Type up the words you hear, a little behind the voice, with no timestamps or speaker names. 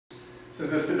This is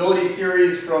the stability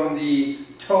series from the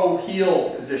toe-heel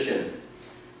position.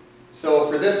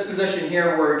 So for this position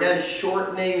here, we're again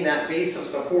shortening that base of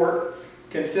support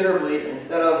considerably.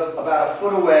 Instead of about a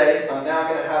foot away, I'm now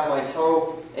going to have my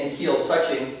toe and heel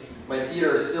touching. My feet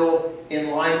are still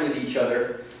in line with each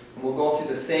other. And we'll go through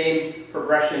the same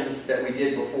progressions that we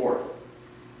did before.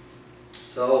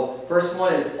 So first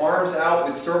one is arms out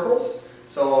with circles.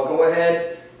 So I'll go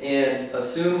ahead and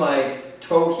assume my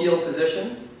toe-heel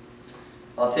position.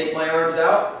 I'll take my arms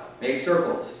out, make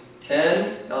circles.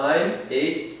 10, 9,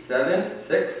 8, 7,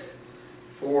 6,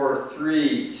 4,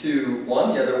 3, 2,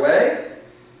 1. The other way.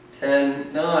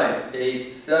 10, 9,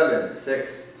 8, 7,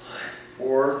 6,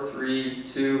 4, 3,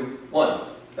 2, 1.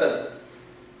 Good.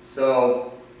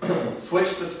 So switch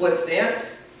to split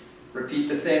stance. Repeat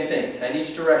the same thing. 10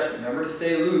 each direction. Remember to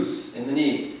stay loose in the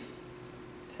knees.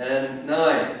 10,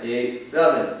 9, 8,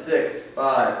 7, 6,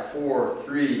 5, 4,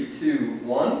 3, 2,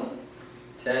 1.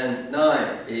 10,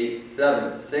 9, 8,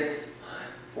 7, 6,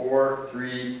 4,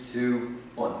 3, 2,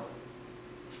 1.